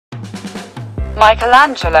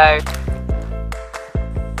Michelangelo.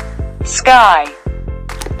 Sky.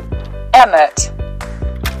 Emmett.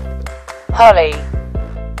 Holly.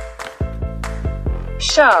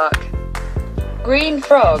 Shark. Green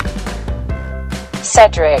frog.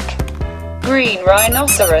 Cedric. Green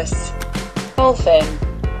rhinoceros. Dolphin.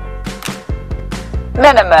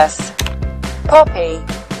 Minimus. Poppy.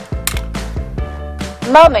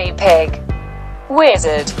 Mummy pig.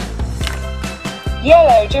 Wizard.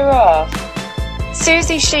 Yellow giraffe.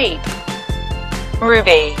 Susie sheep.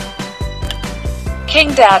 Ruby.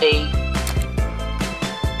 King Daddy.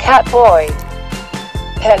 Cat boy.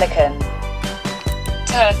 Pelican.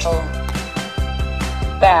 Turtle.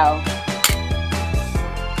 Belle.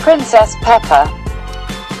 Princess Peppa.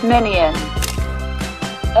 Minion.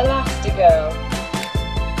 Elastigirl.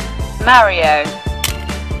 Mario.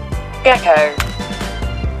 Gecko.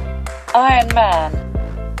 Iron Man.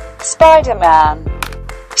 Spider-Man.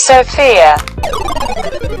 Sofia.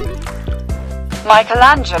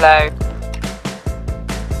 Michelangelo.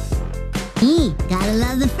 Gotta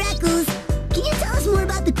love the freckles. Can you tell us more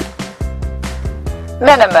about the...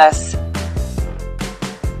 Minimus.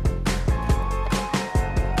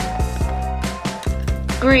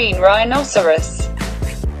 Green rhinoceros.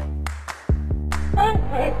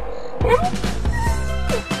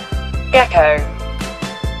 Gecko.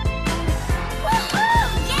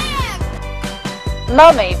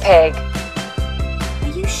 Mummy pig.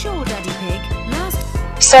 Are you sure, Daddy Pig?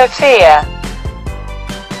 Sophia.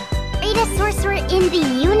 Greatest sorcerer in the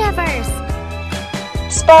universe.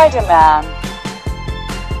 Spider-Man.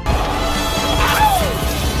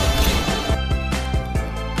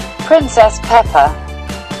 Princess Peppa.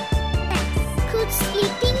 Good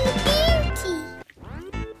sleeping beauty.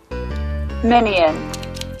 Minion.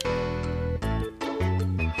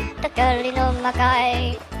 The girl in my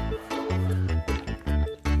guy.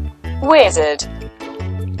 Wizard.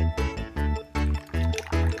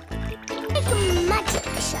 Like a magic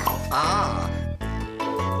show.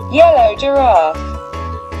 Yellow giraffe.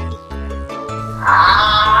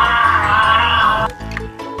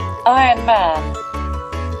 Iron Man.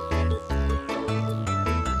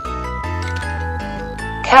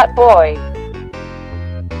 Cat boy.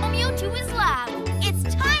 YouTube is loud. It's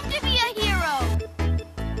time to be a hero.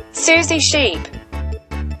 Susie sheep.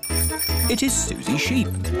 It is Susie Sheep.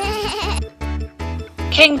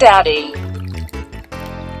 King Daddy.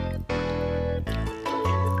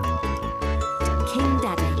 King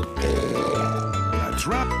Daddy. That's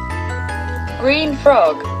right. Green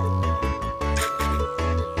frog.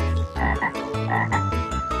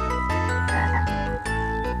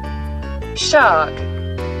 Shark.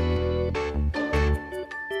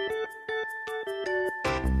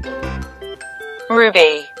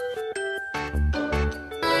 Ruby.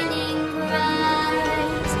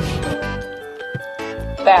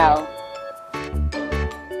 Belle.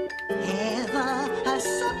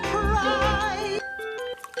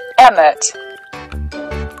 Emmett.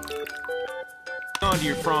 On to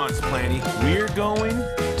your France, Planny. We're going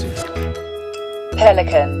to...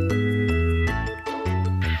 Pelican.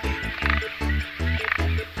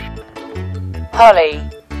 Holly.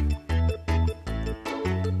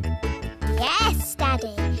 Yes,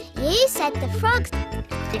 Daddy. You said the frogs.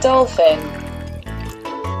 Dolphin.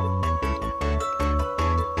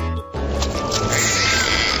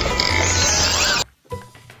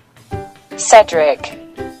 Cedric.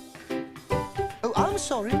 Oh, I'm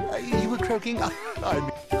sorry. You were croaking.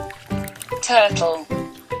 Turtle.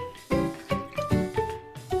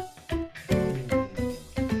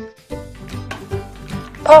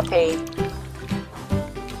 Poppy.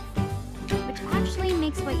 Which actually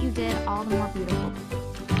makes what you did all the more beautiful.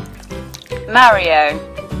 Mario.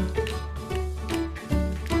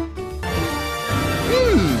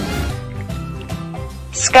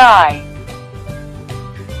 Sky.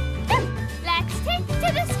 Let's take to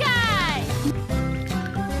the sky.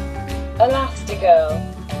 Elastigirl.